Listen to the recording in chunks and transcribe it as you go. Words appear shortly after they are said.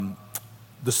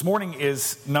This morning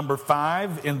is number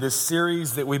 5 in this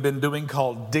series that we've been doing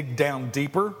called Dig Down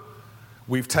Deeper.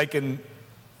 We've taken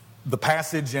the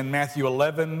passage in Matthew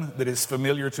 11 that is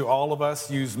familiar to all of us,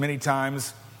 used many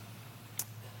times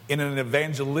in an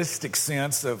evangelistic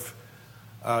sense of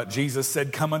Jesus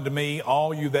said, "Come unto me,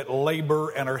 all you that labor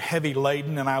and are heavy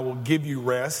laden, and I will give you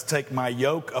rest. Take my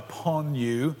yoke upon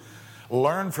you.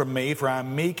 Learn from me, for I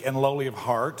am meek and lowly of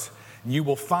heart. You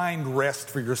will find rest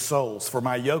for your souls. For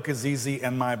my yoke is easy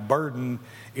and my burden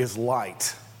is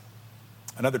light."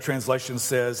 Another translation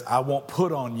says, "I won't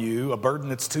put on you a burden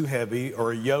that's too heavy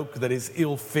or a yoke that is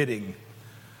ill-fitting."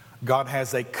 God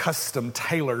has a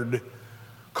custom-tailored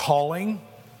calling,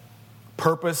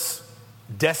 purpose,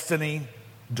 destiny,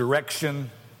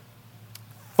 direction,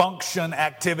 function,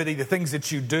 activity. The things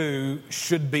that you do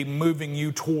should be moving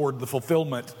you toward the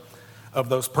fulfillment of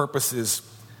those purposes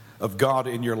of God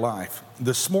in your life.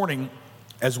 This morning,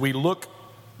 as we look,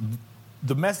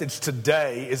 the message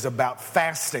today is about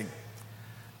fasting.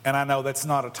 And I know that's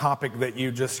not a topic that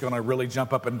you're just going to really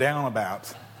jump up and down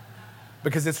about,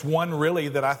 because it's one really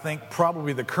that I think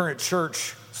probably the current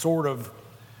church sort of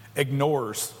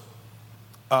ignores,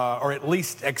 or at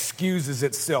least excuses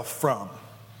itself from.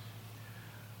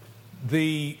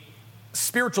 The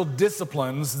spiritual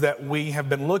disciplines that we have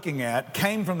been looking at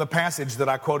came from the passage that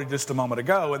I quoted just a moment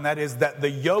ago, and that is that the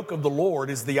yoke of the Lord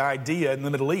is the idea in the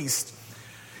Middle East.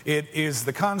 It is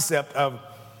the concept of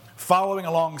following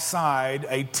alongside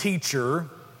a teacher,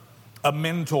 a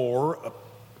mentor,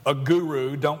 a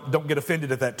guru. Don't get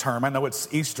offended at that term. I know it's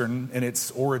Eastern in its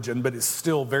origin, but it's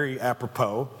still very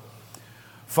apropos.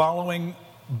 Following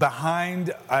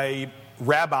behind a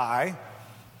rabbi,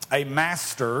 a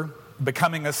master,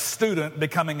 becoming a student,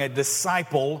 becoming a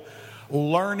disciple,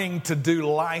 learning to do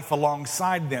life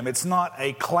alongside them. It's not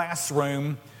a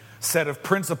classroom set of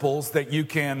principles that you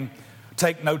can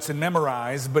take notes and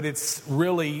memorize, but it's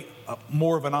really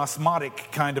more of an osmotic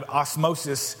kind of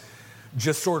osmosis,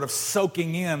 just sort of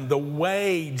soaking in the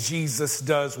way Jesus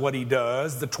does what he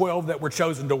does. The 12 that were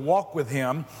chosen to walk with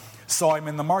him saw him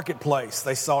in the marketplace.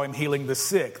 They saw him healing the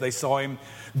sick. They saw him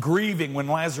grieving when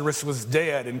Lazarus was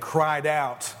dead and cried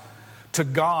out to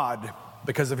God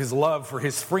because of his love for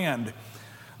his friend.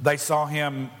 They saw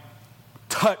him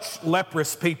touch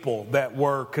leprous people that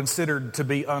were considered to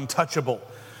be untouchable.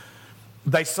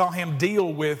 They saw him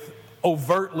deal with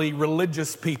overtly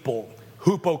religious people,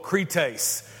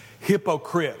 hypocrites,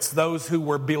 hypocrites, those who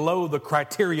were below the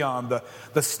criterion,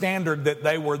 the standard that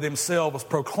they were themselves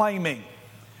proclaiming.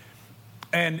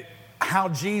 And how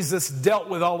Jesus dealt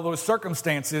with all of those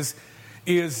circumstances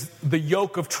is the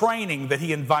yoke of training that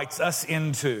he invites us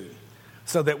into,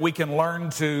 so that we can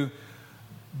learn to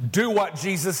do what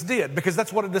Jesus did, because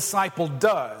that's what a disciple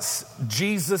does.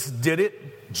 Jesus did it,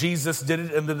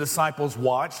 and the disciples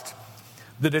watched.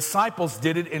 The disciples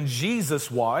did it, and Jesus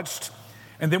watched.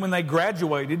 And then when they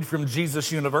graduated from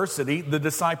Jesus University, the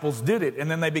disciples did it,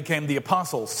 and then they became the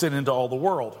apostles sent into all the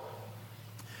world.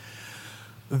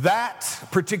 That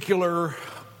particular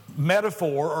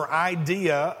metaphor or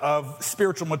idea of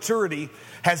spiritual maturity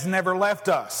has never left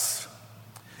us.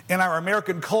 In our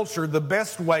American culture, the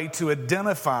best way to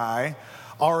identify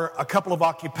are a couple of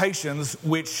occupations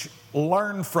which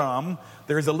learn from.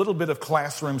 There's a little bit of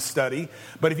classroom study,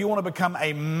 but if you want to become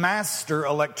a master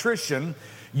electrician,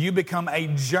 you become a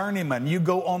journeyman. You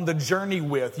go on the journey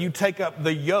with, you take up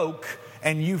the yoke,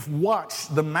 and you've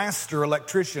watched the master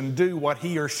electrician do what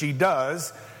he or she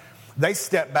does. They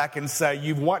step back and say,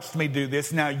 "You've watched me do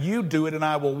this, now you do it and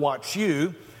I will watch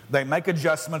you." They make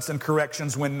adjustments and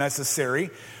corrections when necessary.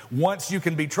 Once you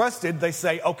can be trusted, they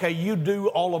say, "Okay, you do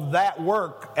all of that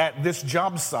work at this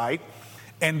job site,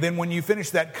 and then when you finish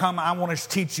that, come, I want to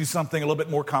teach you something a little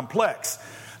bit more complex."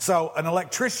 So an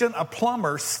electrician, a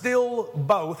plumber, still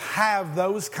both have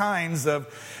those kinds of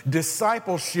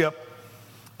discipleship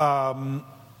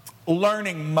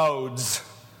learning modes.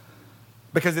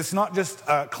 Because it's not just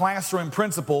classroom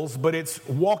principles, but it's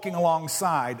walking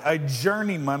alongside, a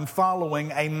journeyman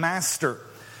following a master.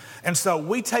 And so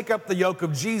we take up the yoke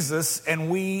of Jesus, and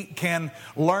we can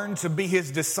learn to be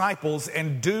his disciples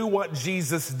and do what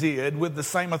Jesus did with the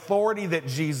same authority that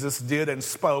Jesus did and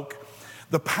spoke,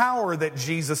 the power that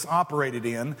Jesus operated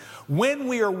in, when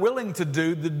we are willing to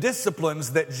do the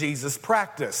disciplines that Jesus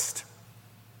practiced.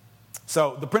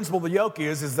 So the principle of the yoke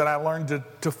is that I learned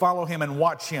to follow him and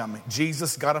watch him.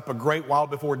 Jesus got up a great while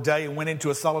before day and went into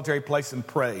a solitary place and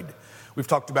prayed. We've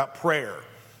talked about prayer.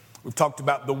 We've talked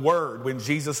about the word. When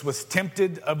Jesus was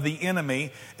tempted of the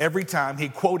enemy, every time he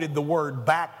quoted the word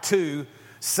back to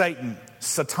Satan,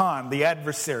 Satan, the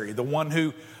adversary, the one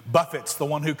who buffets, the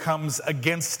one who comes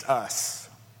against us.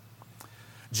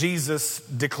 Jesus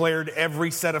declared every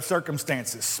set of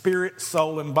circumstances, spirit,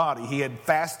 soul, and body. He had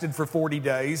fasted for 40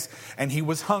 days and he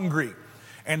was hungry.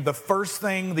 And the first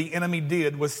thing the enemy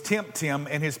did was tempt him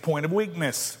in his point of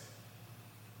weakness.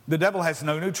 The devil has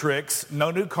no new tricks,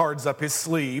 no new cards up his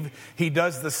sleeve. He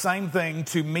does the same thing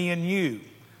to me and you.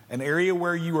 An area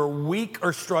where you are weak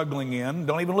or struggling in.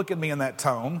 Don't even look at me in that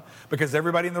tone, because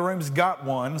everybody in the room's got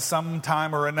one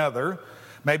sometime or another.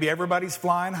 Maybe everybody's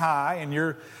flying high and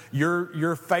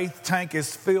your faith tank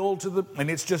is filled and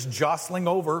it's just jostling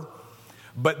over.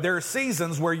 But there are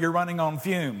seasons where you're running on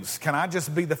fumes. Can I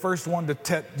just be the first one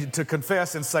to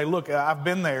confess and say, look, I've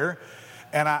been there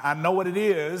and I know what it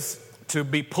is to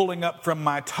be pulling up from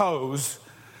my toes,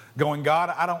 going, God,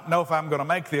 I don't know if I'm going to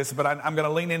make this, but I'm going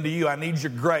to lean into you. I need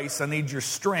your grace. I need your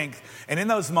strength. And in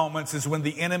those moments is when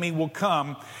the enemy will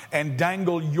come and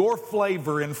dangle your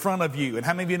flavor in front of you. And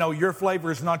how many of you know your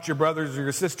flavor is not your brother's or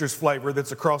your sister's flavor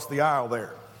that's across the aisle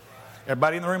there?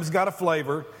 Everybody in the room's got a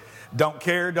flavor. Don't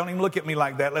care. Don't even look at me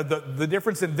like that. The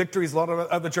difference in Victory's, a lot of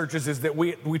other churches, is that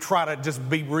we try to just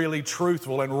be really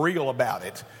truthful and real about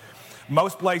it.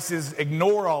 Most places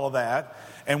ignore all of that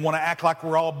and want to act like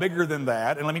we're all bigger than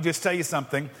that. And let me just tell you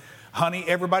something. Honey,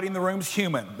 everybody in the room's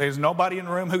human. There's nobody in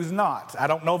the room who's not. I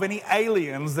don't know of any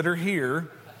aliens that are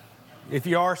here. If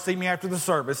you are, see me after the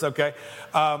service, okay?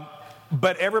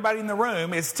 But everybody in the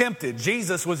room is tempted.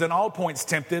 Jesus was in all points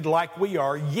tempted like we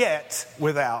are, yet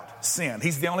without sin.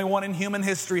 He's the only one in human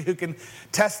history who can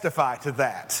testify to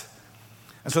that.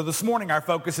 And so this morning our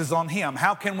focus is on him.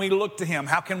 How can we look to him?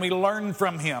 How can we learn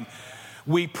from him?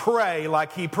 We pray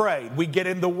like he prayed. We get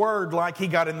in the Word like he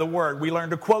got in the Word. We learn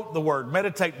to quote the Word,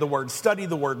 meditate the Word, study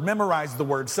the Word, memorize the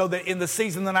Word, so that in the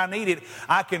season that I need it,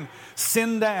 I can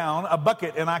send down a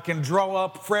bucket and I can draw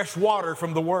up fresh water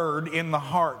from the Word in the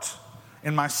heart,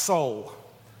 in my soul.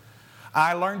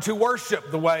 I learned to worship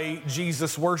the way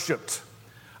Jesus worshiped.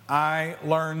 I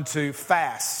learned to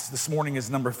fast. This morning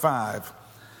is number 5.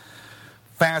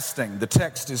 Fasting. The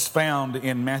text is found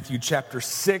in Matthew chapter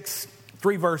 6.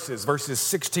 3 verses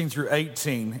 16 through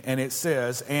 18, and it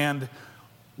says, and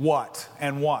what?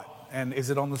 And what? And is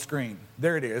it on the screen?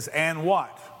 There it is. And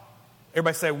what?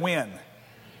 Everybody say when.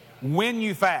 When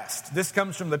you fast. This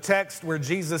comes from the text where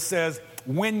Jesus says,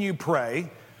 when you pray,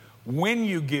 when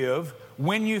you give,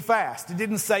 when you fast. It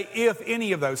didn't say if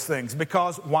any of those things.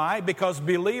 Because why? Because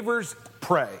believers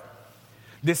pray.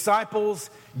 Disciples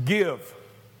give.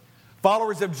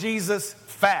 Followers of Jesus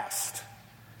fast.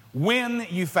 When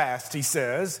you fast, he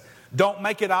says, don't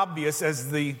make it obvious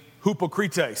as the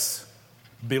hypocrites,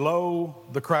 below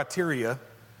the criteria,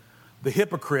 the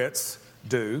hypocrites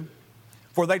do.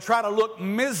 For they try to look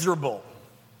miserable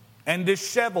and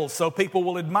disheveled so people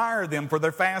will admire them for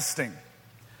their fasting.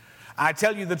 I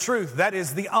tell you the truth, that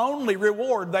is the only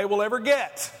reward they will ever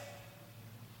get.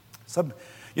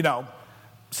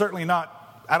 Certainly not.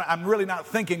 I'm really not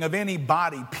thinking of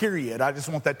anybody, period. I just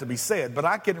want that to be said. But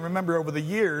I can remember over the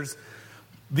years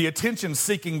the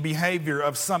attention-seeking behavior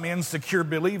of some insecure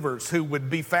believers who would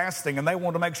be fasting, and they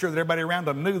wanted to make sure that everybody around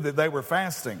them knew that they were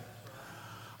fasting.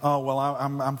 Oh, well,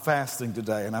 I'm fasting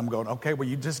today. And I'm going, okay, well,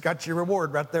 you just got your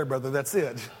reward right there, brother. That's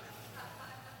it.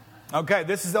 Okay,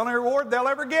 this is the only reward they'll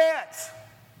ever get.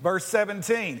 Verse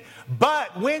 17.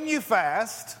 But when you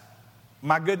fast,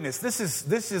 my goodness, this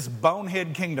is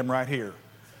bonehead kingdom right here.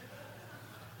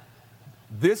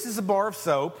 This is a bar of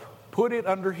soap. Put it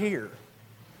under here.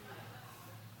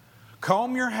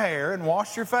 Comb your hair and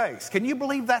wash your face. Can you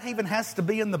believe that even has to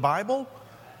be in the Bible?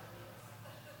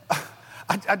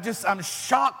 I'm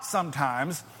shocked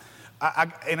sometimes.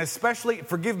 And especially,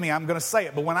 forgive me, I'm going to say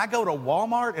it, but when I go to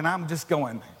Walmart and I'm just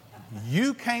going,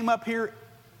 you came up here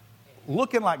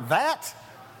looking like that?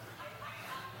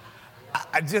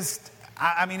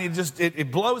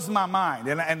 It blows my mind.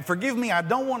 And forgive me, I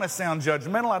don't want to sound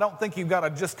judgmental. I don't think you've got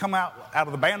to just come out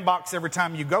of the bandbox every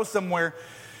time you go somewhere.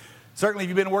 Certainly, if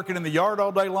you've been working in the yard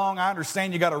all day long, I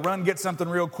understand you got to run, get something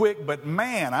real quick. But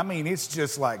man, it's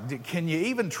just like, can you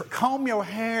even comb your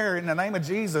hair in the name of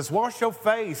Jesus? Wash your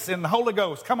face in the Holy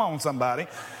Ghost. Come on, somebody.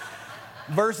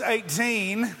 Verse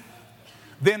 18.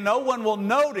 Then no one will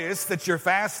notice that you're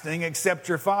fasting except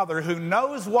your Father who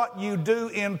knows what you do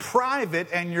in private,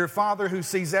 and your Father who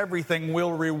sees everything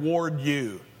will reward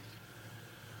you.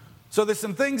 So there's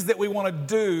some things that we want to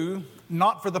do,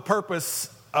 not for the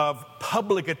purpose of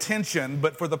public attention,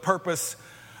 but for the purpose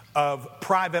of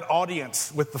private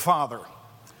audience with the Father.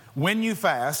 When you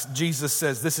fast, Jesus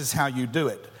says this is how you do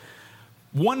it.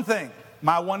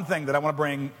 My one thing that I want to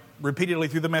bring repeatedly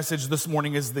through the message this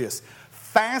morning is this.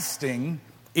 Fasting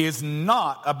is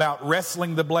not about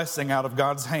wrestling the blessing out of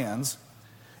God's hands.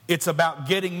 It's about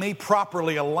getting me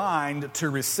properly aligned to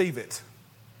receive it.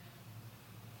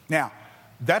 Now,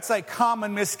 that's a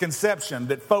common misconception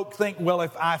that folk think, well,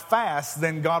 if I fast,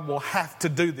 then God will have to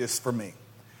do this for me.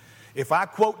 If I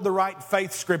quote the right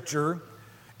faith scripture,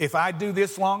 if I do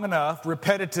this long enough,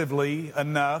 repetitively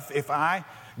enough, if I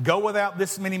go without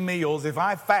this many meals, if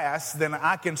I fast, then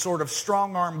I can sort of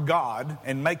strong-arm God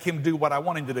and make him do what I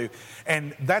want him to do.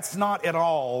 And that's not at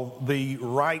all the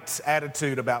right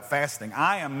attitude about fasting.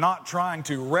 I am not trying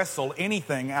to wrestle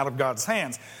anything out of God's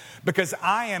hands because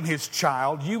I am his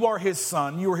child, you are his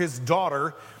son, you are his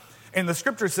daughter. And the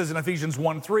scripture says in Ephesians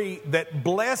 1:3 that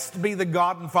blessed be the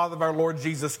God and Father of our Lord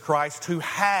Jesus Christ, who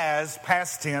has,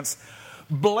 past tense,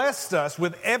 blessed us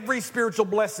with every spiritual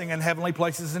blessing in heavenly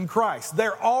places in Christ.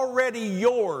 They're already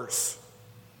yours.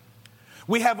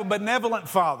 We have a benevolent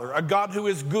Father, a God who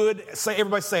is good.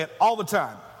 Everybody say it all the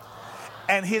time.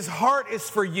 And his heart is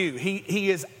for you. He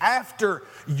is after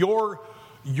your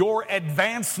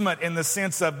advancement in the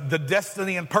sense of the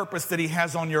destiny and purpose that he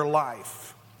has on your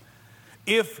life.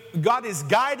 If God is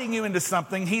guiding you into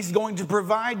something, he's going to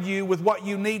provide you with what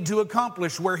you need to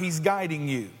accomplish where he's guiding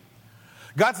you.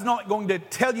 God's not going to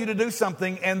tell you to do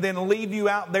something and then leave you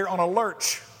out there on a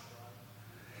lurch.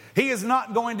 He is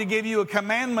not going to give you a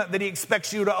commandment that he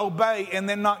expects you to obey and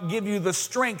then not give you the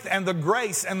strength and the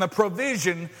grace and the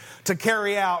provision to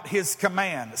carry out his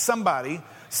command. Somebody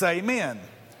say amen.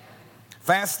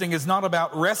 Fasting is not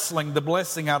about wrestling the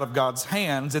blessing out of God's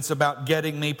hands. It's about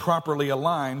getting me properly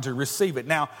aligned to receive it.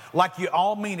 Now, like you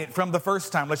all mean it from the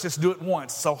first time, let's just do it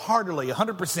once. So heartily,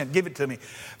 100%, give it to me.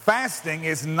 Fasting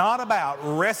is not about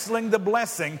wrestling the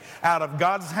blessing out of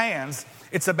God's hands.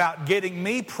 It's about getting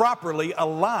me properly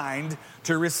aligned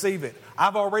to receive it.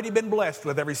 I've already been blessed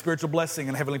with every spiritual blessing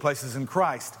in heavenly places in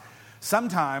Christ.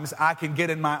 Sometimes I can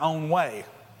get in my own way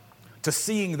to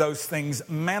seeing those things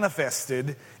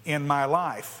manifested in my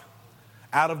life,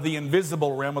 out of the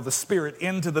invisible realm of the Spirit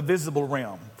into the visible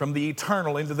realm, from the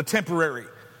eternal into the temporary.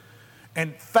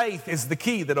 And faith is the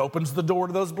key that opens the door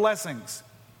to those blessings.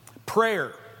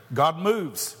 Prayer, God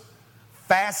moves.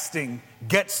 Fasting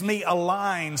gets me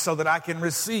aligned so that I can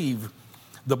receive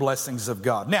the blessings of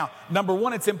God. Now, number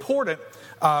one, it's important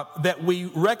that we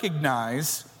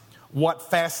recognize what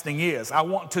fasting is. I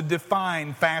want to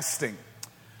define fasting.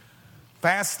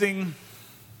 Fasting,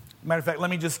 matter of fact, let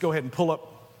me just go ahead and pull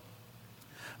up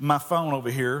my phone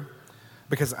over here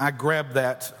because I grabbed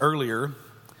that earlier.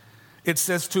 It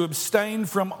says to abstain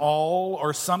from all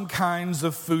or some kinds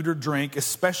of food or drink,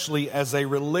 especially as a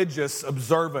religious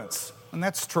observance. And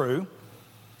that's true.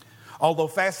 Although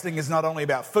fasting is not only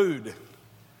about food.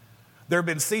 There have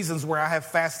been seasons where I have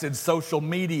fasted social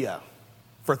media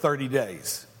for 30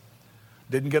 days.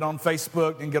 Didn't get on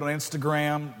Facebook, didn't get on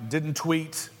Instagram, didn't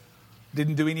tweet.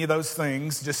 Didn't do any of those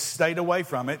things, just stayed away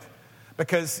from it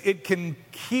because it can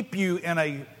keep you in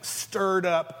a stirred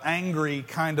up, angry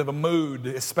kind of a mood,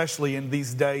 especially in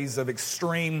these days of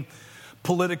extreme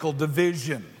political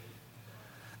division.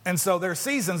 And so there are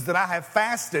seasons that I have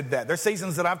fasted that. There are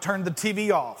seasons that I've turned the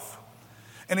TV off.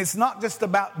 And it's not just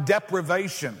about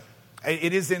deprivation.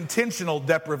 It is intentional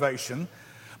deprivation.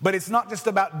 But it's not just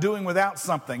about doing without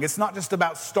something. It's not just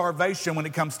about starvation when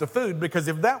it comes to food, because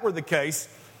if that were the case,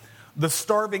 the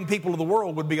starving people of the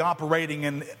world would be operating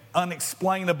in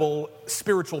unexplainable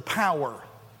spiritual power.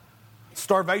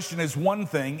 Starvation is one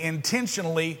thing.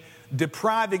 Intentionally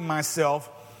depriving myself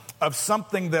of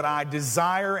something that I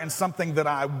desire and something that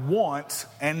I want,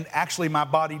 and actually my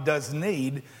body does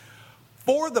need,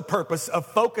 for the purpose of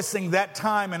focusing that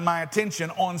time and my attention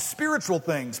on spiritual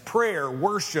things, prayer,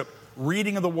 worship,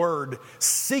 reading of the Word,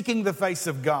 seeking the face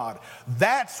of God.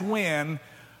 That's when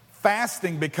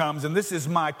fasting becomes, and this is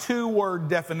my two-word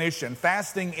definition,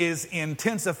 fasting is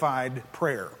intensified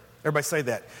prayer. Everybody say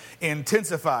that.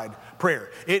 Intensified prayer.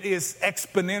 It is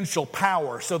exponential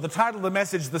power. So the title of the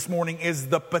message this morning is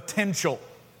The Potential.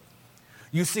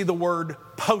 You see the word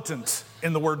potent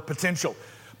in the word potential.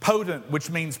 Potent, which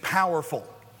means powerful.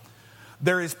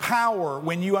 There is power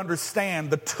when you understand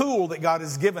the tool that God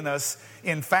has given us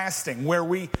in fasting, where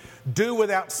we do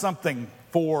without something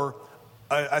for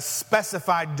a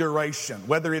specified duration,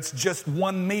 whether it's just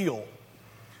one meal,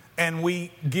 and we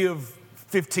give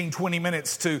 15, 20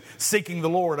 minutes to seeking the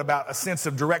Lord about a sense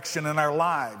of direction in our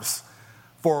lives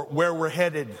for where we're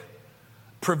headed,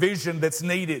 provision that's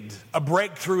needed, a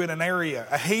breakthrough in an area,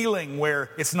 a healing where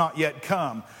it's not yet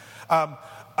come,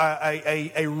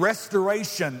 a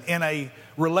restoration in a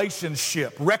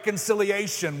relationship,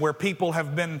 reconciliation where people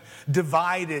have been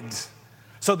divided,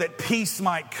 so that peace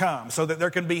might come, so that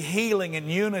there can be healing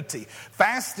and unity.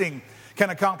 Fasting can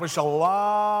accomplish a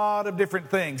lot of different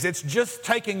things. It's just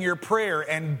taking your prayer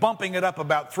and bumping it up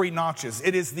about 3 notches.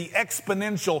 It is the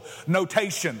exponential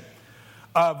notation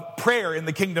of prayer in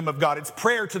the kingdom of God. It's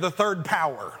prayer to the third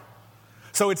power.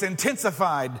 So it's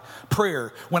intensified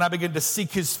prayer when I begin to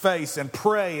seek his face and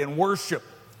pray and worship.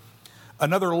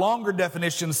 Another longer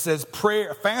definition says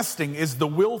fasting is the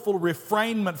willful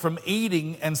refrainment from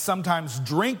eating and sometimes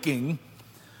drinking.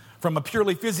 From a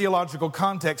purely physiological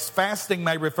context, fasting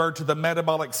may refer to the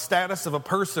metabolic status of a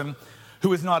person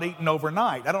who has not eaten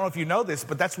overnight. I don't know if you know this,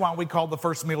 but that's why we call the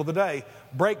first meal of the day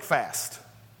break fast.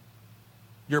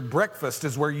 Your breakfast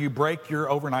is where you break your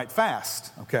overnight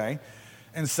fast, okay?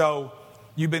 And so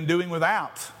you've been doing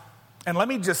without. And let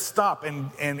me just stop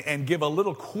and give a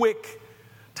little quick,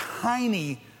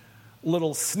 tiny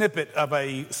little snippet of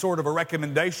a sort of a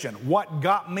recommendation. What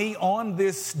got me on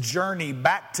this journey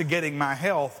back to getting my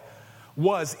health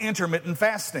was intermittent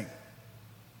fasting.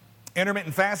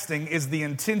 Intermittent fasting is the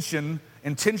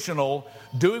intentional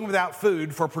doing without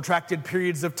food for protracted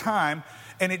periods of time.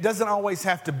 And it doesn't always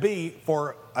have to be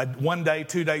for 1 day,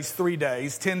 2 days, 3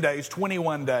 days, 10 days,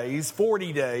 21 days,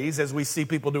 40 days, as we see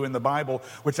people do in the Bible,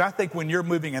 which I think when you're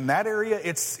moving in that area,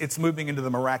 it's moving into the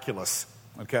miraculous,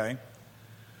 okay?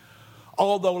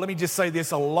 Although, let me just say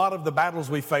this, a lot of the battles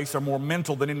we face are more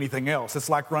mental than anything else. It's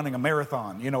like running a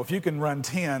marathon. You know, if you can run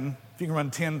 10,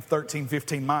 13,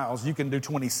 15 miles, you can do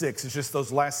 26. It's just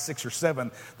those last 6 or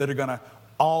 7 that are going to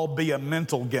all be a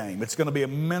mental game. It's going to be a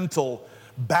mental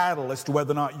battle as to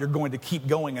whether or not you're going to keep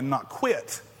going and not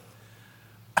quit.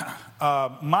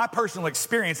 My personal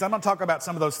experience, I'm going to talk about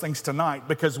some of those things tonight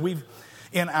because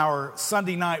in our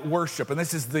Sunday night worship, and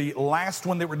this is the last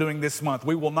one that we're doing this month.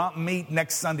 We will not meet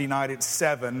next Sunday night at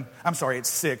 6.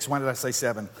 Why did I say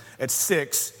 7? At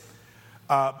 6.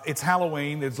 It's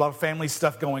Halloween. There's a lot of family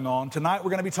stuff going on. Tonight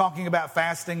we're going to be talking about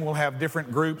fasting. We'll have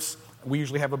different groups. We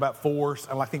usually have about 4.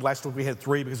 I think last week we had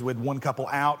 3 because we had one couple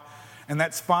out. And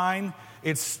that's fine.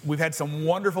 We've had some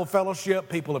wonderful fellowship.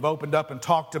 People have opened up and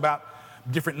talked about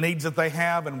different needs that they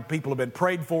have, and people have been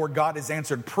prayed for. God has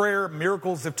answered prayer.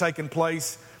 Miracles have taken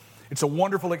place. It's a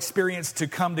wonderful experience to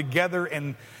come together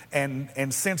and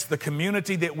sense the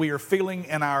community that we are feeling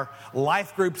in our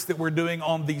life groups that we're doing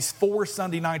on these 4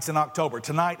 Sunday nights in October.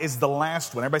 Tonight is the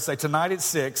last one. Everybody say tonight at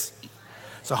 6.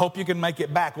 So I hope you can make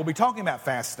it back. We'll be talking about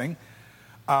fasting.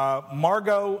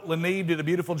 Margot Leneve did a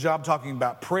beautiful job talking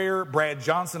about prayer. Brad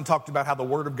Johnson talked about how the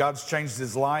Word of God's changed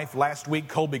his life. Last week,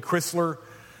 Colby Chrysler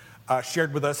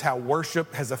shared with us how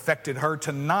worship has affected her.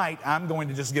 Tonight, I'm going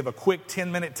to just give a quick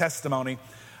 10-minute testimony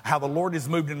how the Lord has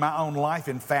moved in my own life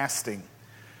in fasting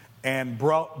and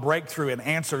brought breakthrough and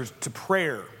answers to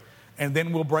prayer. And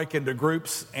then we'll break into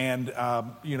groups and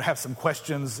have some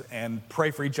questions and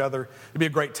pray for each other. It'll be a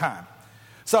great time.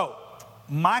 So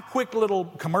my quick little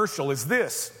commercial is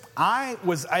this. I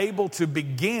was able to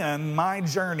begin my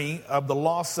journey of the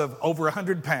loss of over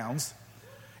 100 pounds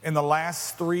in the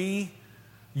last 3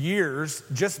 years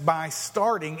just by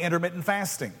starting intermittent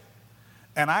fasting.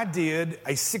 And I did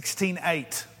a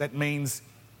 16-8. That means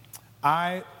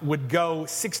I would go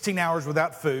 16 hours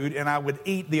without food and I would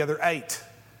eat the other 8.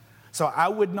 So I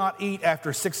would not eat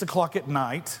after 6 o'clock at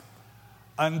night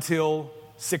until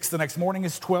 6 the next morning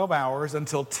is 12 hours,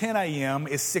 until 10 a.m.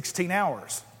 is 16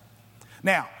 hours.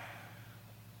 Now,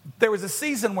 there was a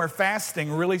season where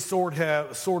fasting really sort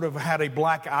of had a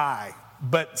black eye.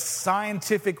 But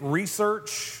scientific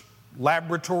research,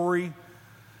 laboratory,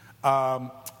 a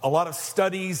lot of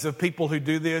studies of people who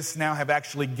do this now have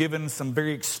actually given some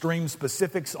very extreme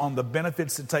specifics on the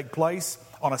benefits that take place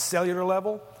on a cellular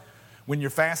level when you're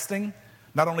fasting,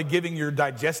 not only giving your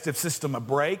digestive system a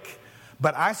break,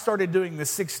 but I started doing the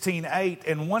 16-8,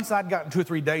 and once I'd gotten 2 or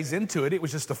 3 days into it, it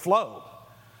was just a flow.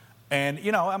 And,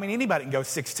 anybody can go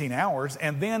 16 hours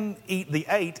and then eat the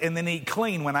 8 and then eat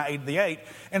clean when I ate the 8.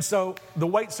 And so the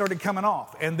weight started coming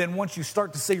off. And then once you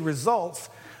start to see results,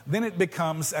 then it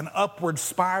becomes an upward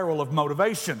spiral of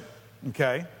motivation,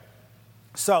 okay?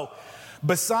 So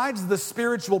besides the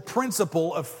spiritual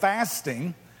principle of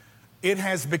fasting, it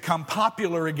has become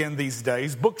popular again these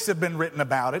days. Books have been written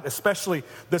about it, especially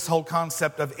this whole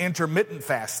concept of intermittent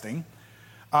fasting.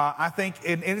 I think,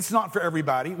 and it's not for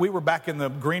everybody. We were back in the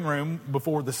green room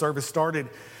before the service started,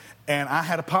 and I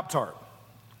had a Pop-Tart.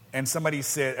 And somebody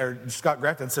said, or Scott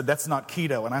Grafton said, that's not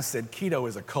keto. And I said, keto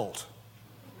is a cult.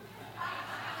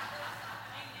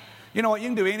 You know what? You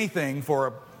can do anything for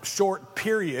a short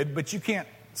period, but you can't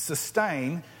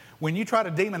sustain. When you try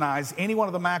to demonize any one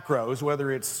of the macros, whether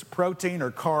it's protein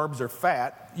or carbs or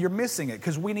fat, you're missing it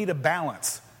because we need a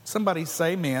balance. Somebody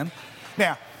say amen.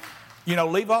 Now,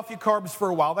 Leave off your carbs for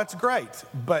a while. That's great.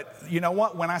 But you know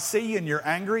what? When I see you and you're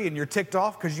angry and you're ticked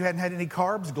off because you hadn't had any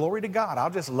carbs, glory to God. I'll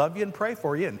just love you and pray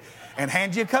for you and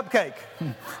hand you a cupcake.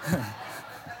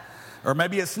 Or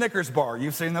maybe a Snickers bar.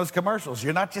 You've seen those commercials.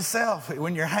 You're not yourself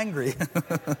when you're hangry.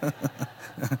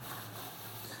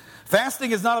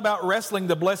 Fasting is not about wresting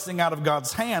the blessing out of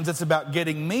God's hands. It's about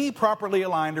getting me properly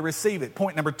aligned to receive it.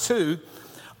 Point number 2,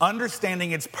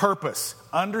 understanding its purpose.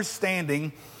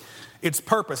 Understanding its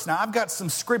purpose. Now, I've got some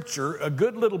scripture, a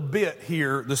good little bit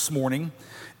here this morning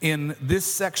in this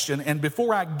section. And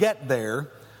before I get there,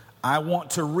 I want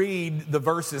to read the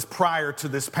verses prior to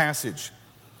this passage.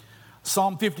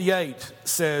 Psalm 58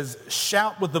 says,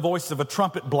 shout with the voice of a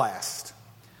trumpet blast.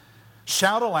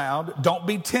 Shout aloud, don't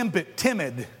be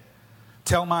timid.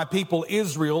 Tell my people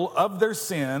Israel of their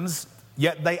sins,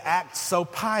 yet they act so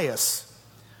pious.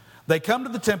 They come to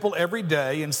the temple every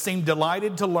day and seem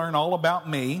delighted to learn all about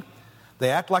me. They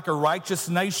act like a righteous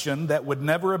nation that would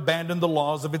never abandon the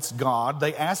laws of its God.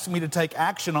 They ask me to take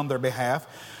action on their behalf,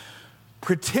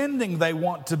 pretending they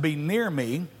want to be near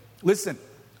me. Listen,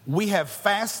 we have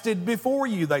fasted before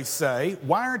you, they say.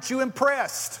 Why aren't you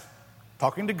impressed?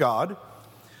 Talking to God.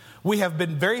 We have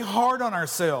been very hard on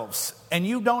ourselves, and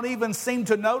you don't even seem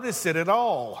to notice it at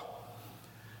all.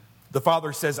 The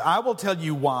Father says, I will tell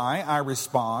you why. I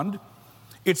respond,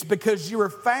 it's because you are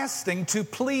fasting to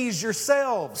please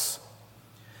yourselves.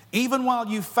 Even while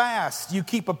you fast, you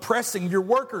keep oppressing your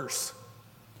workers.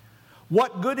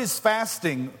 What good is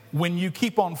fasting when you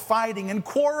keep on fighting and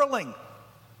quarreling?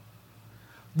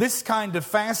 This kind of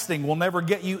fasting will never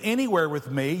get you anywhere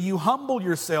with me. You humble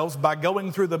yourselves by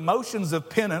going through the motions of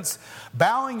penance,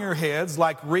 bowing your heads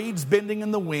like reeds bending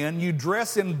in the wind. You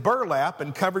dress in burlap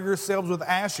and cover yourselves with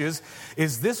ashes.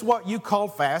 Is this what you call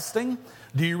fasting?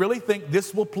 Do you really think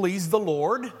this will please the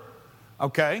Lord?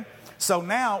 Okay, so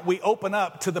now we open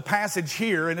up to the passage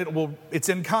here, and it's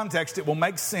in context. It will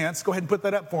make sense. Go ahead and put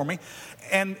that up for me.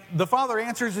 And the Father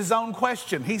answers his own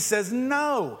question. He says,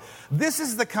 no, this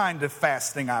is the kind of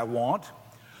fasting I want.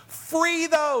 Free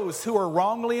those who are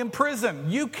wrongly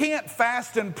imprisoned. You can't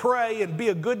fast and pray and be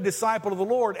a good disciple of the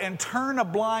Lord and turn a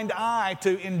blind eye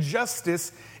to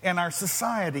injustice in our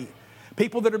society.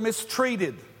 People that are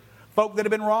mistreated, folk that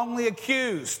have been wrongly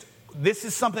accused. This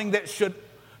is something that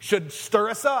should stir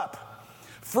us up.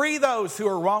 Free those who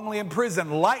are wrongly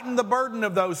imprisoned. Lighten the burden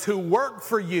of those who work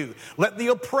for you. Let the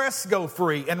oppressed go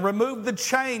free and remove the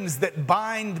chains that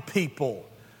bind people.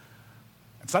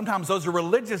 And sometimes those are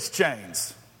religious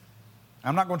chains.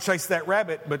 I'm not going to chase that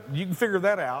rabbit, but you can figure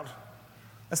that out.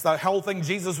 That's the whole thing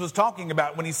Jesus was talking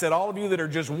about when he said, all of you that are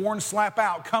just worn slap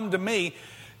out, come to me.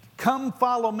 Come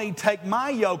follow me, take my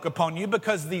yoke upon you,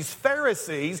 because these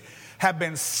Pharisees have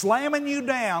been slamming you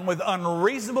down with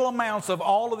unreasonable amounts of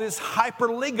all of this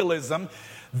hyper-legalism.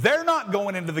 They're not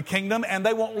going into the kingdom, and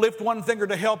they won't lift one finger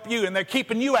to help you, and they're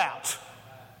keeping you out.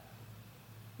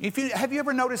 Have you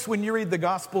ever noticed when you read the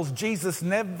Gospels, Jesus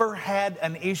never had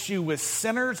an issue with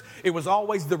sinners? It was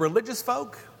always the religious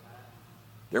folk.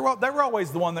 They were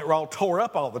always the one that were all tore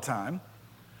up all the time.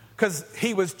 Because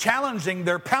he was challenging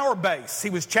their power base. He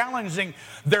was challenging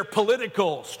their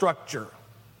political structure.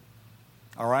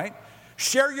 All right?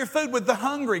 Share your food with the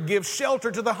hungry. Give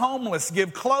shelter to the homeless.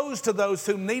 Give clothes to those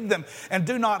who need them. And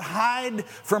do not hide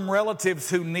from relatives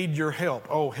who need your help.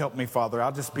 Oh, help me, Father.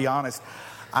 I'll just be honest.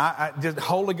 I just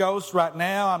Holy Ghost right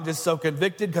now, I'm just so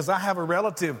convicted because I have a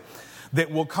relative that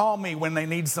will call me when they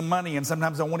need some money, and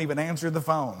sometimes I won't even answer the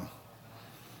phone.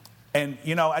 And,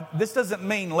 this doesn't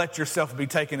mean let yourself be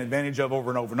taken advantage of over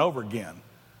and over and over again.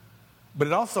 But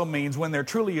it also means when there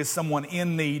truly is someone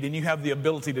in need and you have the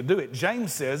ability to do it.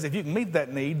 James says if you can meet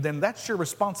that need, then that's your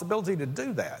responsibility to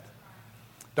do that.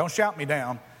 Don't shout me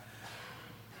down.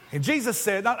 And Jesus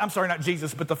said, not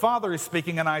Jesus, but the Father is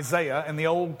speaking in Isaiah and the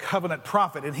old covenant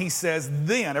prophet. And he says,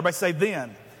 then, everybody say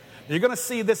then. You're going to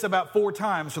see this about 4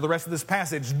 times for the rest of this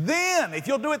passage. Then, if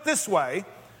you'll do it this way,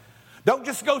 don't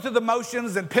just go through the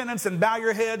motions and penance and bow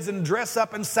your heads and dress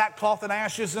up in sackcloth and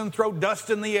ashes and throw dust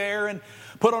in the air and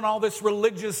put on all this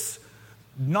religious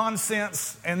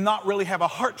nonsense and not really have a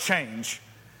heart change.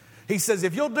 He says,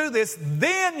 if you'll do this,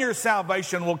 then your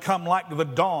salvation will come like the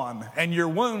dawn, and your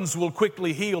wounds will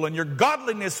quickly heal, and your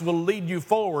godliness will lead you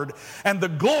forward, and the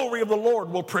glory of the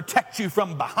Lord will protect you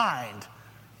from behind.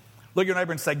 Look at your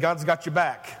neighbor and say, God's got your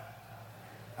back.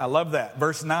 I love that.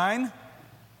 Verse 9.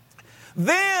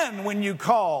 Then when you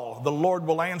call, the Lord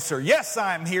will answer. Yes,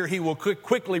 I am here, he will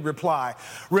quickly reply.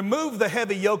 Remove the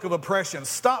heavy yoke of oppression.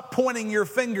 Stop pointing your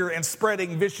finger and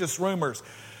spreading vicious rumors.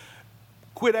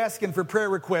 Quit asking for prayer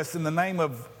requests in the name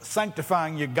of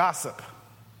sanctifying your gossip.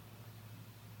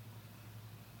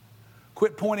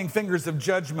 Quit pointing fingers of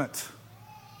judgment.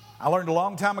 I learned a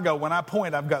long time ago, when I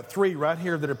point, I've got 3 right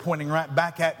here that are pointing right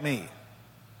back at me.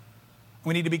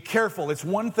 We need to be careful. It's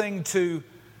one thing to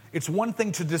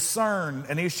discern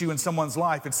an issue in someone's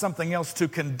life. It's something else to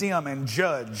condemn and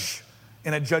judge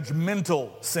in a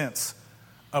judgmental sense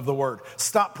of the word.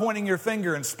 Stop pointing your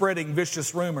finger and spreading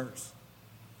vicious rumors.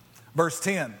 Verse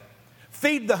 10,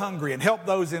 feed the hungry and help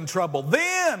those in trouble.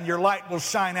 Then your light will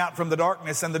shine out from the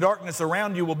darkness, and the darkness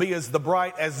around you will be as the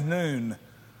bright as noon.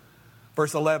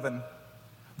 Verse 11,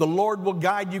 the Lord will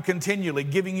guide you continually,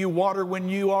 giving you water when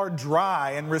you are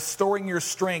dry and restoring your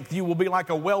strength. You will be like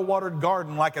a well-watered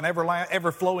garden, like an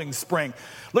ever-flowing spring.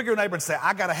 Look at your neighbor and say,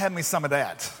 I got to have me some of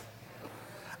that.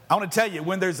 I want to tell you,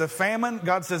 when there's a famine,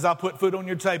 God says, I'll put food on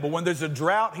your table. When there's a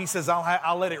drought, He says,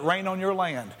 I'll let it rain on your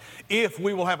land. If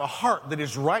we will have a heart that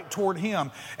is right toward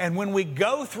Him. And when we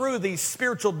go through these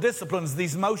spiritual disciplines,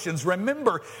 these motions,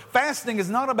 remember, fasting is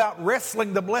not about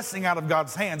wrestling the blessing out of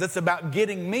God's hands. It's about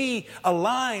getting me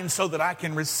aligned so that I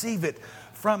can receive it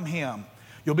from Him.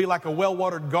 You'll be like a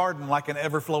well-watered garden, like an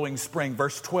ever-flowing spring.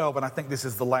 Verse 12, and I think this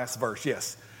is the last verse.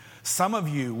 Yes. Some of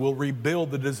you will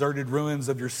rebuild the deserted ruins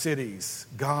of your cities.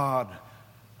 God,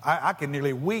 I can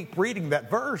nearly weep reading that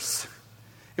verse.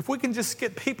 If we can just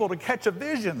get people to catch a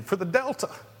vision for the Delta,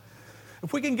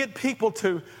 if we can get people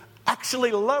to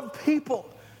actually love people,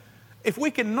 if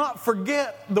we can not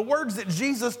forget the words that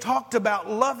Jesus talked about,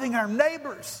 loving our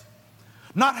neighbors,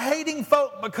 not hating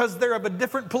folk because they're of a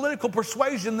different political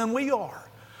persuasion than we are,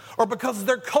 or because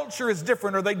their culture is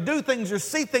different, or they do things or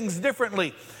see things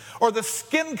differently, or the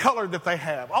skin color that they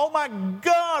have. Oh my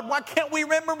God, why can't we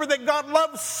remember that God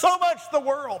loves so much the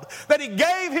world that He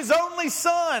gave His only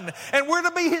Son, and we're to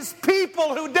be His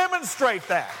people who demonstrate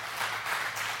that?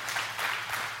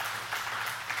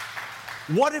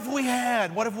 What if we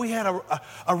had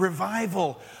a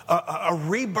revival, a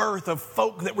rebirth of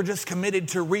folk that were just committed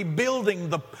to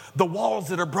rebuilding the walls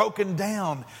that are broken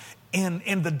down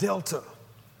in the Delta?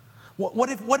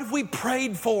 What if we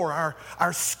prayed for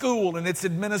our school and its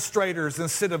administrators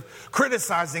instead of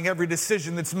criticizing every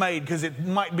decision that's made because it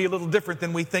might be a little different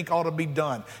than we think ought to be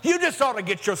done? You just ought to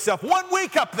get yourself 1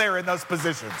 week up there in those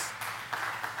positions.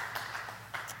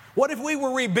 What if we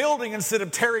were rebuilding instead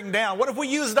of tearing down? What if we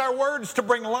used our words to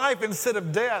bring life instead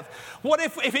of death? What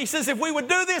if He says, if we would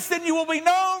do this, then you will be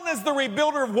known as the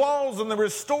rebuilder of walls and the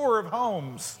restorer of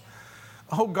homes?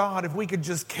 Oh God, if we could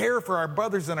just care for our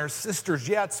brothers and our sisters.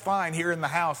 Yeah, it's fine here in the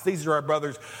house. These are our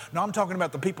brothers. No, I'm talking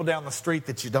about the people down the street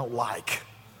that you don't like.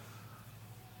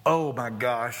 Oh my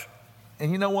gosh.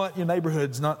 And you know what? Your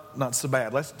neighborhood's not so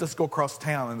bad. Let's just go across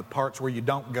town in the parts where you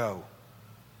don't go.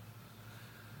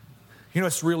 You know,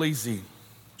 it's real easy.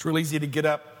 It's real easy to get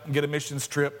up and get a missions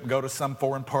trip and go to some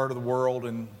foreign part of the world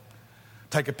and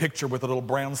take a picture with a little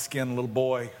brown-skinned little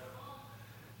boy,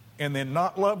 and then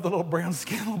not love the little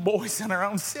brown-skinned little boys in our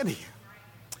own city.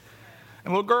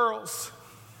 And little girls,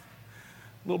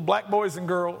 little black boys and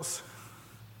girls,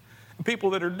 and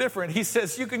people that are different. He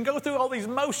says you can go through all these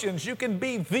motions. You can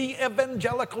be the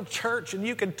evangelical church, and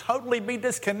you can totally be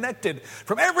disconnected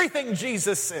from everything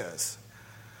Jesus says.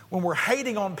 When we're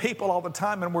hating on people all the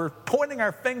time, and we're pointing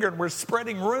our finger, and we're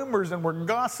spreading rumors, and we're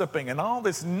gossiping, and all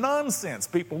this nonsense,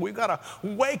 people, we've got to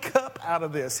wake up out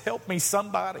of this. Help me,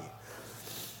 somebody.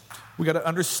 We got to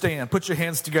understand. Put your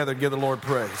hands together and give the Lord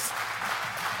praise.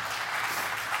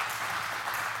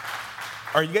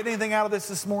 Are you getting anything out of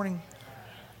this morning?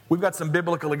 We've got some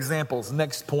biblical examples.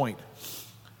 Next point.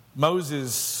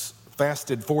 Moses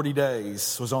fasted 40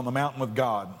 days, was on the mountain with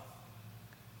God.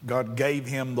 God gave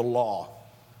him the law.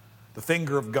 The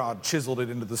finger of God chiseled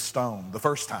it into the stone the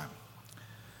first time.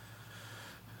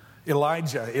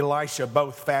 Elisha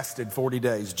both fasted 40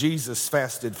 days. Jesus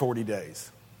fasted 40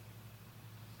 days.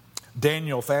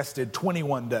 Daniel fasted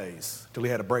 21 days till he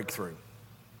had a breakthrough.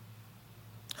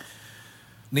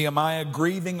 Nehemiah,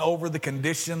 grieving over the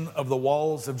condition of the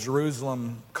walls of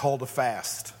Jerusalem, called a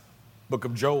fast. Book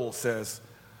of Joel says,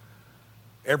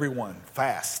 everyone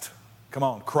fast. Come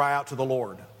on, cry out to the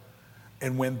Lord.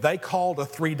 And when they called a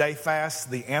 3-day fast,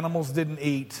 the animals didn't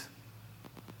eat.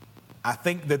 I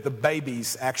think that the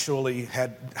babies actually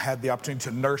had the opportunity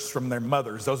to nurse from their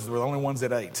mothers. Those were the only ones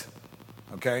that ate.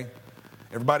 Okay?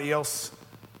 Everybody else,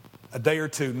 a day or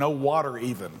two, no water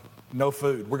even, no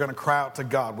food. We're going to cry out to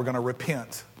God. We're going to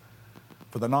repent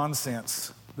for the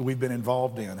nonsense that we've been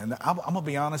involved in. And I'm going to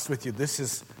be honest with you.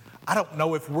 I don't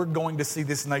know if we're going to see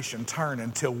this nation turn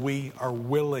until we are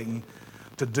willing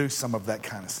to do some of that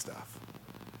kind of stuff.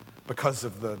 Because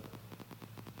of the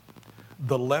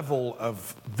level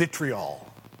of vitriol,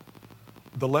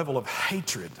 the level of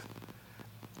hatred.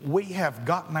 we have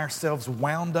gotten ourselves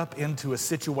wound up into a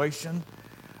situation.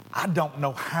 I don't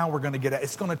know how we're going to get out.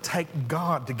 It's going to take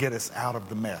God to get us out of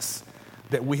the mess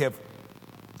that we have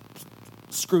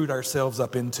screwed ourselves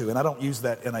up into. And I don't use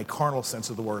that in a carnal sense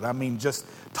of the word. I mean just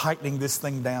tightening this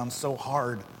thing down so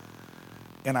hard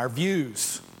in our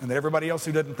views, and that everybody else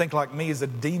who doesn't think like me is a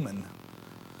demon.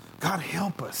 God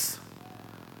help us.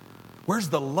 Where's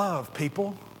the love,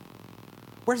 people?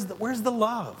 Where's the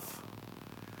love?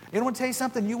 And I want to tell you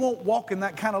something, you won't walk in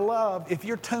that kind of love if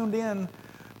you're tuned in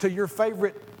to your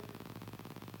favorite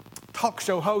talk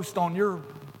show host on your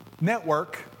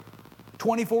network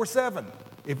 24/7.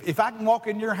 If I can walk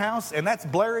in your house and that's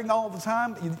blaring all the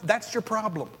time, that's your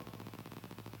problem.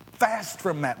 Fast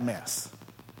from that mess.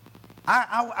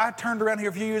 I turned around here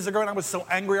a few years ago and I was so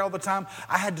angry all the time,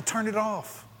 I had to turn it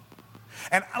off.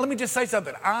 And let me just say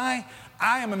something. I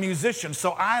am a musician,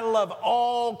 so I love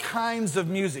all kinds of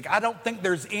music. I don't think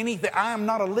there's anything, I am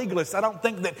not a legalist. I don't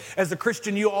think that as a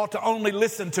Christian you ought to only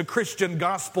listen to Christian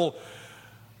gospel,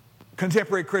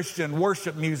 contemporary Christian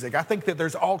worship music. I think that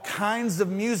there's all kinds of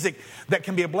music that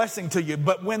can be a blessing to you.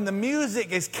 But when the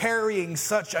music is carrying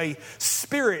such a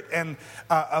spirit and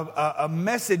a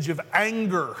message of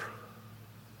anger,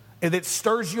 and it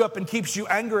stirs you up and keeps you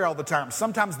angry all the time,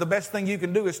 sometimes the best thing you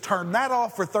can do is turn that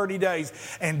off for 30 days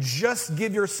and just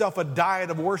give yourself a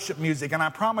diet of worship music. And I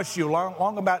promise you,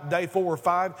 long about day 4 or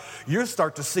 5, you'll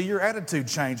start to see your attitude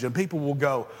change. And people will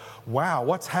go, wow,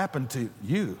 what's happened to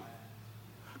you?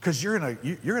 Because you're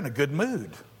in a good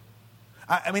mood.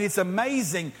 I mean, it's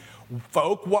amazing,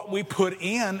 folk, what we put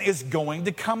in is going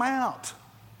to come out.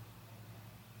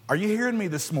 Are you hearing me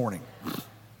this morning?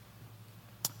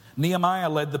 Nehemiah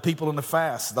led the people in a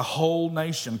fast. The whole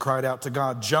nation cried out to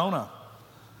God. Jonah,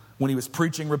 when he was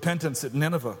preaching repentance at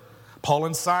Nineveh. Paul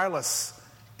and Silas,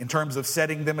 in terms of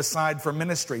setting them aside for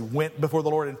ministry, went before the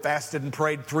Lord and fasted and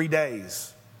prayed 3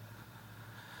 days.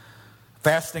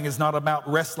 Fasting is not about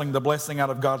wrestling the blessing out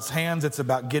of God's hands. It's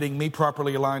about getting me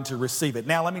properly aligned to receive it.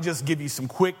 Now, let me just give you some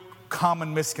quick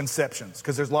common misconceptions,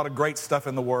 because there's a lot of great stuff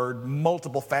in the Word,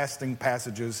 multiple fasting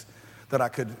passages that I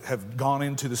could have gone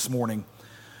into this morning.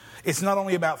 It's not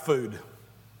only about food.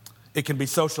 It can be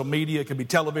social media, it can be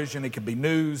television, it can be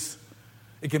news.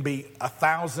 It can be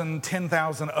 1,000,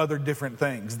 10,000 other different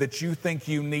things that you think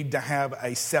you need to have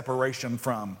a separation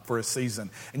from for a season.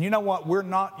 And you know what? We're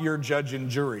not your judge and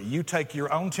jury. You take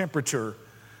your own temperature.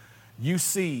 You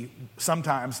see,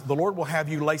 sometimes the Lord will have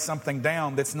you lay something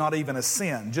down that's not even a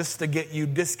sin, just to get you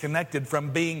disconnected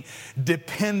from being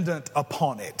dependent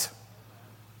upon it.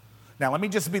 Now, let me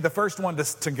just be the first one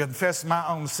to confess my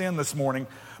own sin this morning.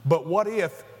 But what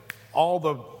if all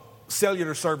the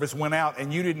cellular service went out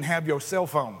and you didn't have your cell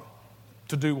phone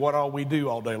to do what all we do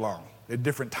all day long at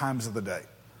different times of the day?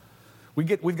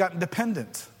 We've gotten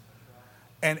dependent.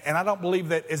 And I don't believe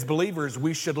that as believers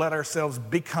we should let ourselves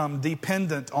become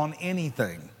dependent on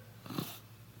anything.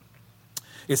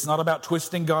 It's not about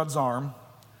twisting God's arm.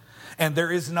 And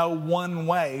there is no one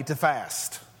way to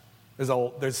fast.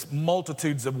 There's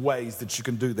multitudes of ways that you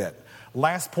can do that.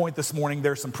 Last point this morning,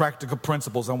 there's some practical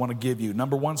principles I want to give you.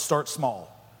 Number one, start small.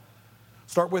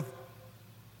 Start with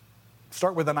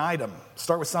an item.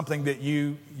 Start with something that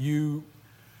you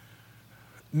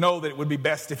know that it would be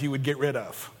best if you would get rid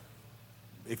of.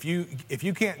 If you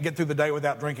can't get through the day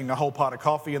without drinking a whole pot of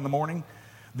coffee in the morning,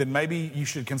 then maybe you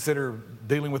should consider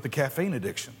dealing with the caffeine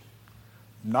addiction.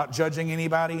 Not judging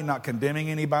anybody, not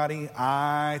condemning anybody.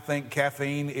 I think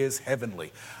caffeine is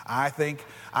heavenly. I think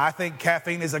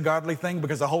caffeine is a godly thing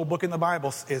because the whole book in the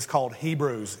Bible is called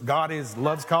Hebrews. God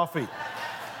loves coffee.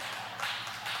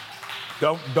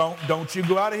 Don't you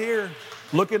go out of here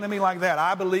looking at me like that.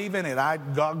 I believe in it.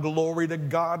 God, glory to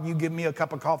God. You give me a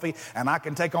cup of coffee and I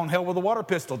can take on hell with a water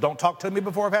pistol. Don't talk to me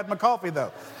before I've had my coffee,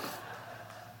 though.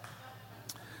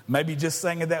 Maybe just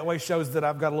saying it that way shows that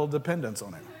I've got a little dependence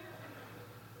on it.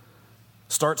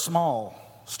 Start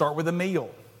small. Start with a meal.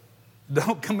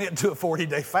 Don't commit to a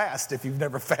 40-day fast if you've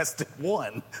never fasted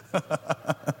one.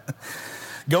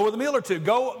 Go with a meal or two.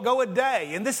 Go a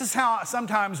day. And this is how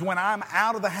sometimes when I'm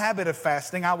out of the habit of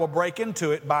fasting, I will break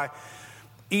into it by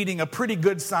eating a pretty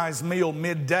good-sized meal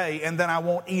midday, and then I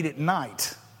won't eat at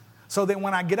night. So then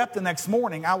when I get up the next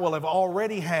morning, I will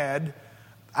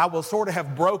sort of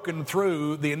have broken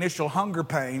through the initial hunger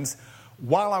pains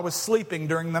while I was sleeping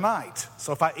during the night.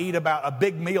 So if I eat about a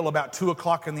big meal about 2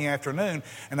 o'clock in the afternoon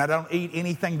and I don't eat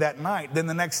anything that night, then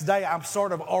the next day I'm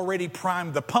sort of already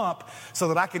primed the pump so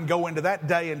that I can go into that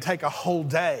day and take a whole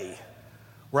day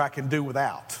where I can do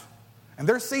without. And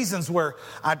there's seasons where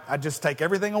I just take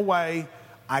everything away.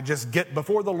 I just get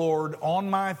before the Lord on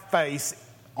my face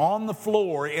on the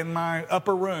floor in my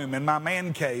upper room, in my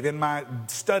man cave, in my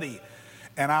study,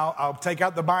 and I'll take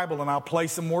out the Bible and I'll play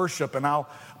some worship and I'll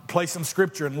play some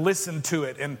scripture and listen to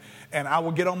it, and I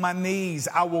will get on my knees.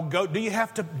 I will go. Do you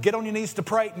have to get on your knees to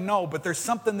pray? No, but there's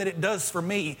something that it does for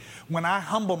me when I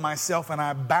humble myself and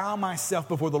I bow myself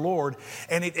before the Lord,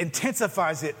 and it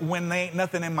intensifies it when there ain't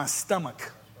nothing in my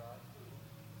stomach.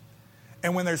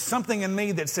 And when there's something in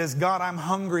me that says, God, I'm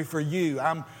hungry for you.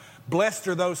 Blessed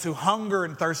are those who hunger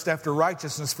and thirst after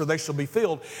righteousness, for they shall be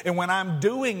filled. And when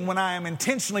I am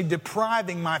intentionally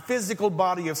depriving my physical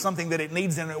body of something that it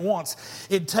needs and it wants,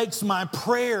 it takes my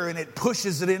prayer and it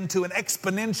pushes it into an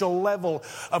exponential level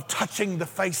of touching the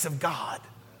face of God.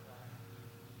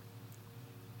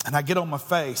 And I get on my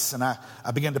face and I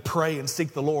begin to pray and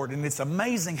seek the Lord. And it's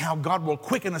amazing how God will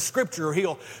quicken a scripture, or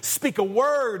He'll speak a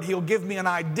word. He'll give me an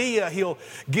idea. He'll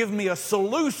give me a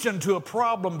solution to a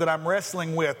problem that I'm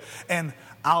wrestling with. And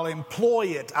I'll employ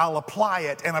it. I'll apply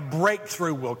it. And a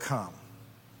breakthrough will come.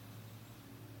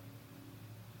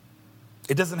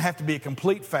 It doesn't have to be a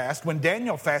complete fast. When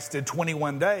Daniel fasted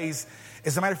 21 days,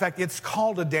 as a matter of fact, it's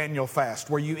called a Daniel fast,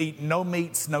 where you eat no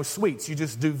meats, no sweets. You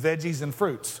just do veggies and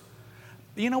fruits.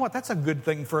 You know what? That's a good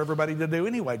thing for everybody to do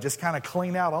anyway. Just kind of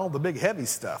clean out all the big heavy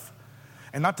stuff.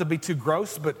 And not to be too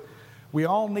gross, but we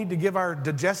all need to give our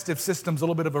digestive systems a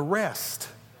little bit of a rest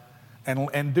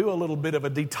and do a little bit of a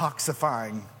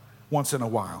detoxifying once in a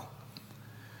while.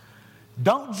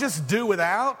 Don't just do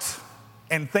without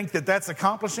and think that that's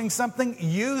accomplishing something.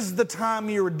 Use the time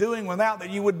you were doing without that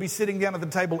you would be sitting down at the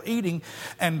table eating,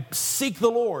 and seek the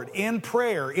Lord in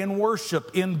prayer, in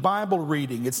worship, in Bible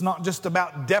reading. It's not just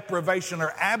about deprivation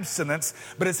or abstinence,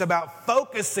 but it's about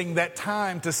focusing that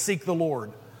time to seek the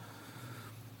Lord.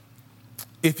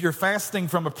 If you're fasting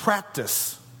from a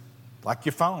practice, like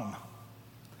your phone,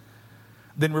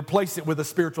 then replace it with a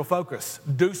spiritual focus.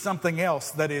 Do something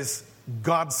else that is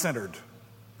God-centered,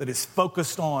 that is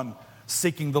focused on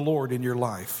seeking the Lord in your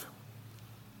life.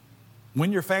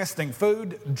 When you're fasting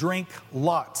food, drink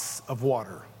lots of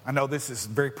water. I know this is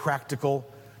very practical,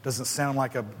 doesn't sound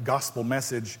like a gospel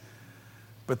message,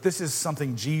 but this is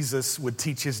something Jesus would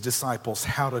teach His disciples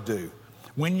how to do.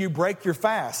 When you break your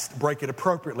fast, break it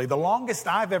appropriately. The longest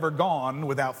I've ever gone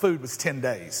without food was 10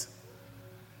 days.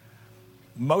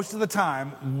 Most of the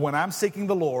time, when I'm seeking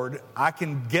the Lord, I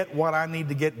can get what I need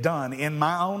to get done in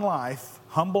my own life,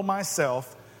 humble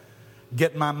myself,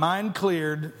 get my mind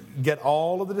cleared, get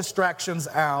all of the distractions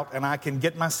out, and I can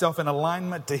get myself in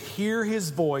alignment to hear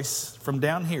His voice from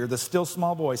down here, the still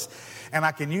small voice, and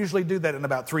I can usually do that in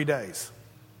about 3 days.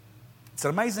 It's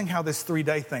amazing how this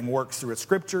 3-day thing works through its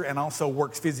scripture and also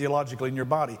works physiologically in your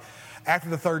body. After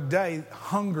the 3rd day,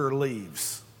 hunger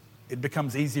leaves. It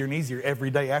becomes easier and easier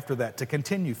every day after that to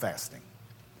continue fasting.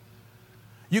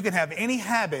 You can have any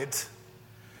habit,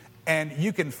 and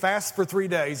you can fast for 3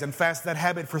 days and fast that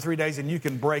habit for 3 days, and you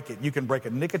can break it. You can break a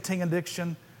nicotine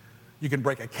addiction. You can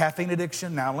break a caffeine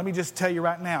addiction. Now, let me just tell you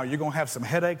right now, you're going to have some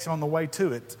headaches on the way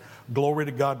to it. Glory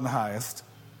to God in the highest.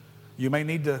 You may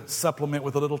need to supplement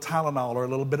with a little Tylenol or a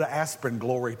little bit of aspirin.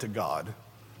 Glory to God.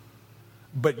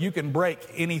 But you can break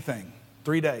anything.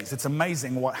 3 days. It's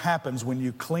amazing what happens when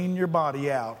you clean your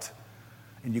body out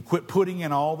and you quit putting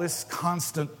in all this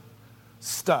constant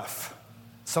stuff.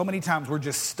 So many times we're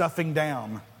just stuffing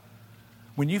down.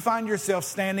 When you find yourself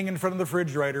standing in front of the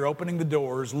refrigerator, opening the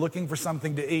doors, looking for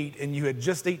something to eat, and you had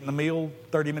just eaten a meal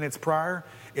 30 minutes prior,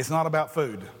 it's not about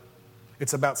food.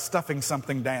 It's about stuffing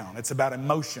something down. It's about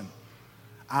emotion.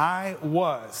 I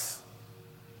was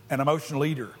an emotional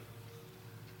eater.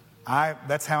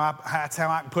 That's how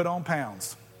I can put on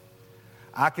pounds.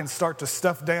 I can start to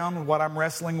stuff down what I'm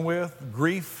wrestling with,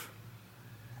 grief,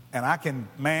 and I can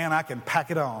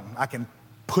pack it on. I can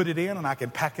put it in and I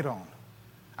can pack it on.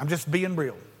 I'm just being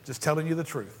real, just telling you the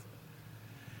truth.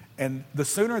 And the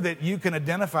sooner that you can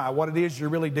identify what it is you're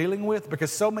really dealing with,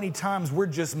 because so many times we're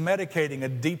just medicating a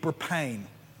deeper pain,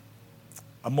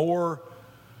 a more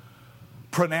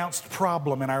pronounced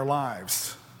problem in our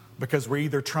lives, because we're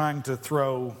either trying to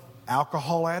throw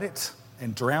alcohol at it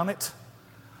and drown it,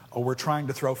 or we're trying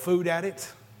to throw food at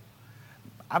it.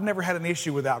 I've never had an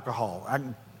issue with alcohol. I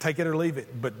can take it or leave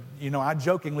it. But, I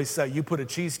jokingly say, you put a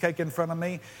cheesecake in front of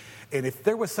me, and if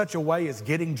there was such a way as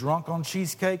getting drunk on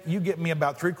cheesecake, you get me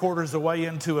about 3/4 away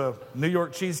into a New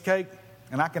York cheesecake,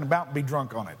 and I can about be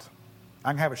drunk on it.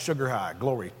 I can have a sugar high.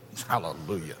 Glory.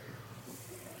 Hallelujah.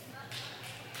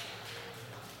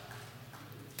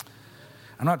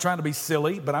 I'm not trying to be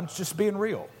silly, but I'm just being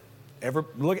real.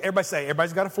 Everybody say,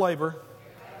 everybody's got a flavor.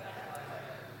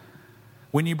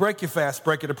 When you break your fast,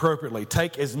 break it appropriately.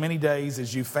 Take as many days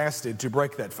as you fasted to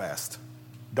break that fast.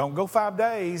 Don't go 5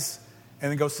 days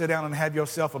and then go sit down and have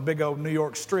yourself a big old New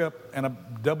York strip and a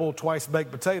double twice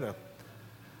baked potato.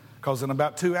 Because in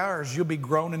about 2 hours, you'll be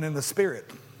groaning in the spirit.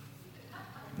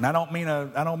 And I don't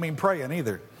mean praying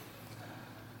either.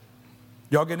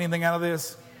 Y'all get anything out of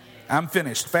this? I'm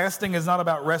finished. Fasting is not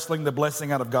about wrestling the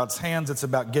blessing out of God's hands. It's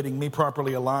about getting me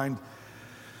properly aligned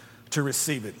to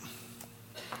receive it.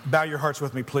 Bow your hearts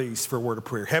with me, please, for a word of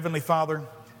prayer. Heavenly Father,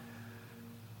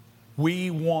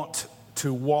 we want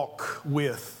to walk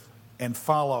with and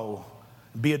follow,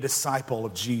 be a disciple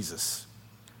of Jesus.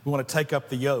 We want to take up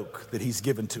the yoke that He's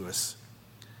given to us.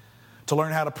 To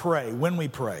learn how to pray when we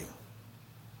pray,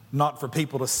 not for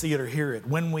people to see it or hear it.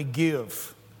 When we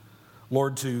give,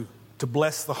 Lord, to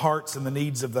bless the hearts and the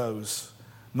needs of those,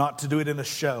 not to do it in a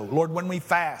show. Lord, when we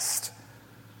fast,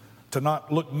 to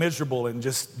not look miserable and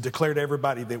just declare to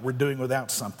everybody that we're doing without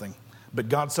something. But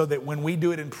God, so that when we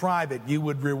do it in private, you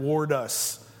would reward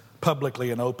us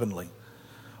publicly and openly.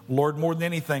 Lord, more than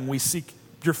anything, we seek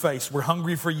your face. We're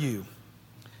hungry for you.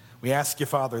 We ask you,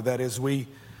 Father, that as we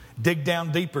dig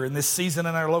down deeper in this season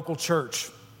in our local church,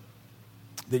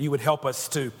 that you would help us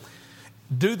to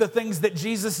do the things that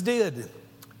Jesus did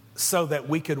so that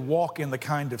we could walk in the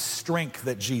kind of strength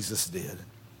that Jesus did.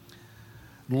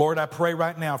 Lord, I pray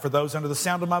right now for those under the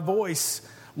sound of my voice,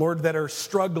 Lord, that are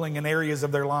struggling in areas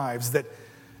of their lives, that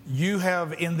you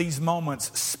have in these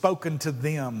moments spoken to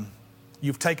them.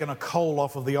 You've taken a coal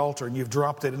off of the altar and you've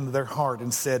dropped it into their heart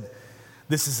and said,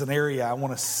 this is an area I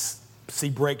want to see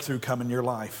breakthrough come in your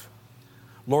life.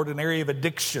 Lord, an area of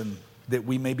addiction that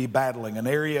we may be battling, an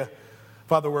area,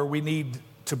 Father, where we need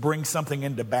to bring something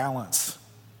into balance.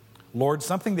 Lord,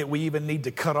 something that we even need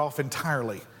to cut off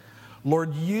entirely.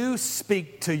 Lord, you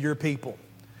speak to your people.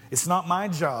 It's not my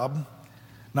job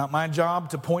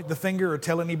to point the finger or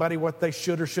tell anybody what they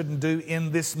should or shouldn't do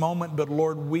in this moment. But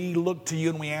Lord, we look to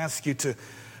you and we ask you to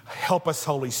help us,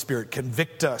 Holy Spirit.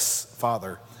 Convict us,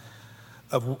 Father,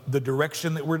 of the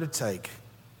direction that we're to take.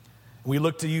 We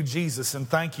look to you, Jesus, and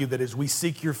thank you that as we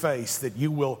seek your face, that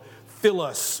you will fill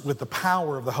us with the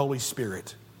power of the Holy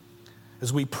Spirit.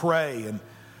 As we pray and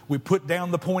we put down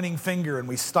the pointing finger and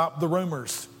we stop the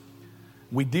rumors.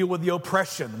 We deal with the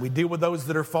oppression. We deal with those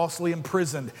that are falsely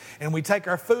imprisoned. And we take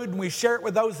our food and we share it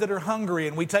with those that are hungry.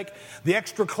 And we take the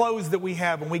extra clothes that we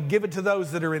have and we give it to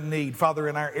those that are in need, Father,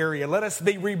 in our area. Let us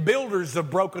be rebuilders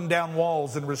of broken down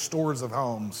walls and restorers of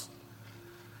homes.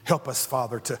 Help us,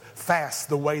 Father, to fast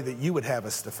the way that you would have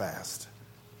us to fast.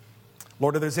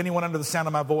 Lord, if there's anyone under the sound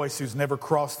of my voice who's never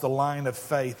crossed the line of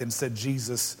faith and said,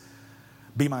 Jesus,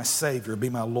 be my Savior, be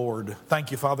my Lord.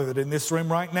 Thank you, Father, that in this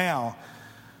room right now,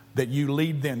 that you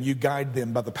lead them, you guide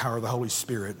them by the power of the Holy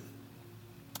Spirit.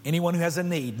 Anyone who has a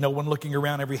need, no one looking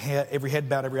around, every head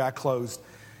bowed, every eye closed.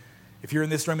 If you're in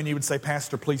this room and you would say,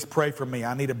 Pastor, please pray for me.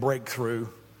 I need a breakthrough.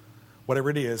 Whatever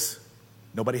it is,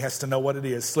 nobody has to know what it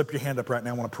is. Slip your hand up right now.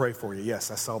 I want to pray for you.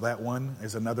 Yes, I saw that one.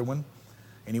 There's another one.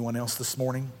 Anyone else this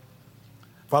morning?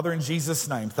 Father, in Jesus'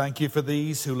 name, thank you for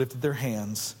these who lifted their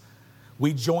hands.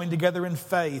 We join together in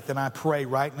faith, and I pray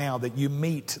right now that you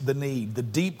meet the need, the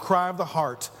deep cry of the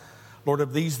heart, Lord,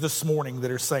 of these this morning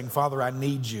that are saying, Father, I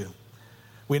need you.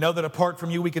 We know that apart from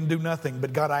you, we can do nothing.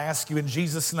 But God, I ask you in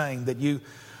Jesus' name that you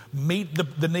meet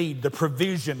the need, the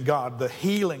provision, God, the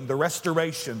healing, the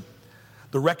restoration,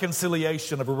 the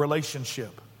reconciliation of a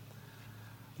relationship.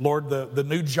 Lord, the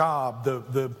new job,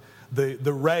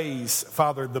 the raise,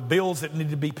 Father, the bills that need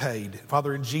to be paid.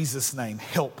 Father, in Jesus' name,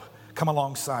 help. Come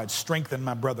alongside, strengthen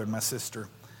my brother and my sister.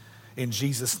 In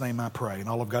Jesus' name I pray. And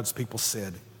all of God's people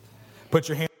said, put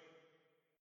your hand